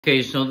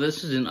Okay, so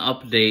this is an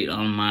update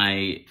on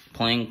my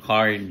playing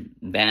card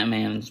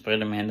Batman and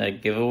Spider-Man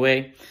deck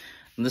giveaway.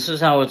 This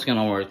is how it's going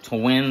to work. To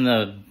win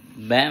the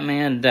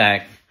Batman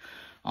deck,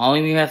 all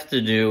you have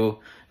to do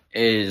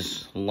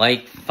is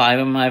like 5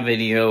 of my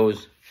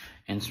videos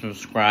and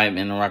subscribe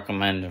and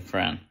recommend a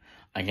friend.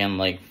 Again,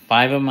 like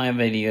 5 of my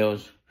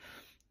videos,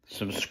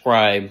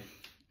 subscribe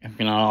if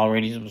you're not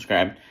already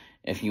subscribed.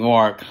 If you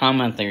are,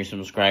 comment that you're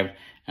subscribed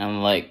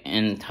and like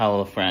and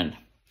tell a friend.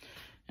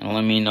 And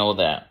let me know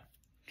that.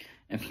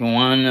 If you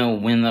want to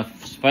win the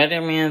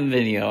Spider-Man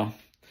video,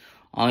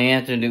 all you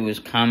have to do is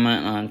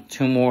comment on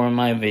 2 more of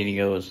my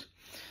videos.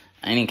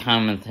 Any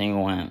comment that you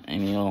want,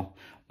 and you'll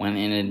win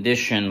in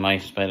addition my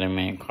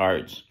Spider-Man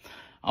cards.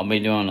 I'll be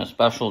doing a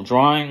special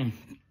drawing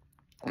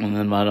in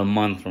about a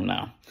month from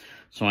now.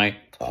 So I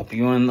hope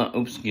you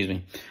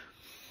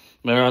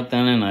better out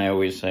than in, I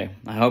always say.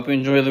 I hope you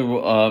enjoy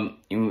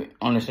you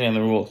understand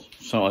the rules.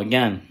 So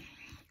again,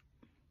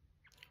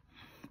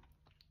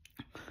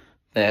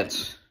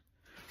 that's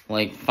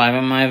like 5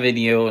 of my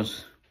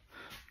videos,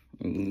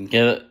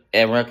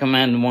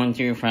 recommend 1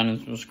 to your friend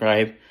and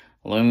subscribe.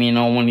 Let me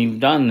know when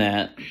you've done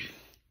that.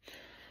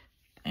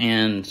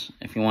 And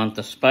if you want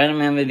the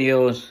Spider-Man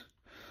videos,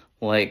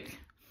 like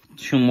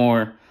 2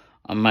 more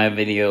of my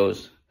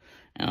videos,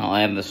 and I'll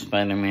add the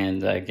Spider-Man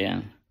deck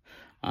in.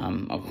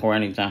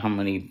 According to how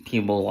many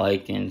people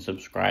like and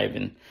subscribe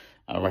and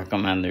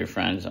recommend their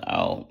friends,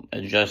 I'll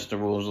adjust the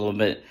rules a little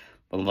bit.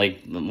 But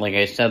like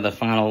I said, the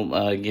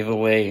final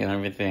giveaway and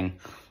everything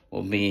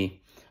will be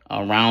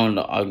around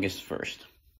August 1st.